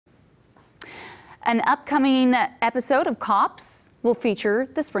An upcoming episode of Cops will feature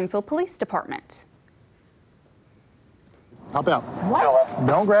the Springfield Police Department. Hop out. What?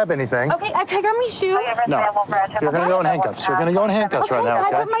 Don't grab anything. Okay, I got my shoes. No, you're going to go in handcuffs. You're going to go in handcuffs right now,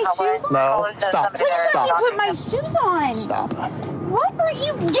 okay? I put my shoes on. No, stop. Please let me put my shoes on. Stop. What are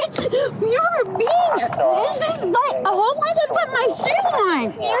you getting? You're being. This is like a whole lot to put my shoes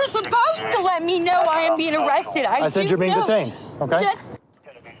on. You're supposed to let me know I am being arrested. I said you're being detained, okay?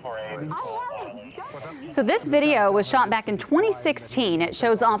 So this video was shot back in 2016. It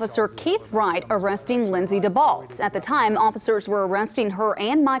shows Officer Keith Wright arresting Lindsay Debault. At the time, officers were arresting her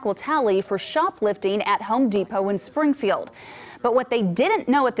and Michael Talley for shoplifting at Home Depot in Springfield. But what they didn't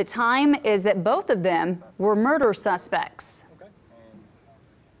know at the time is that both of them were murder suspects.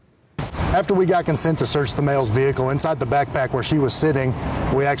 After we got consent to search the male's vehicle, inside the backpack where she was sitting,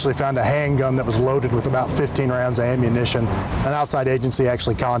 we actually found a handgun that was loaded with about 15 rounds of ammunition. An outside agency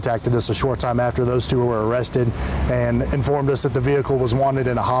actually contacted us a short time after those two were arrested and informed us that the vehicle was wanted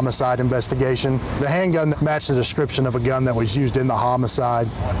in a homicide investigation. The handgun matched the description of a gun that was used in the homicide.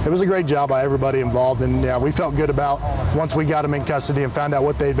 It was a great job by everybody involved, and yeah, we felt good about once we got them in custody and found out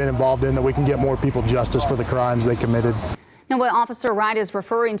what they'd been involved in, that we can get more people justice for the crimes they committed. Now, what Officer Wright is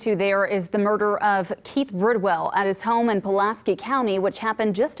referring to there is the murder of Keith Bridwell at his home in Pulaski County, which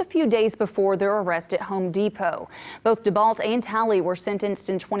happened just a few days before their arrest at Home Depot. Both Debault and Talley were sentenced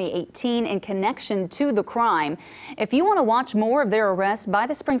in 2018 in connection to the crime. If you want to watch more of their arrest by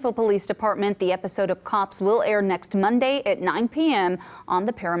the Springfield Police Department, the episode of Cops will air next Monday at 9 p.m. on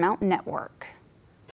the Paramount Network.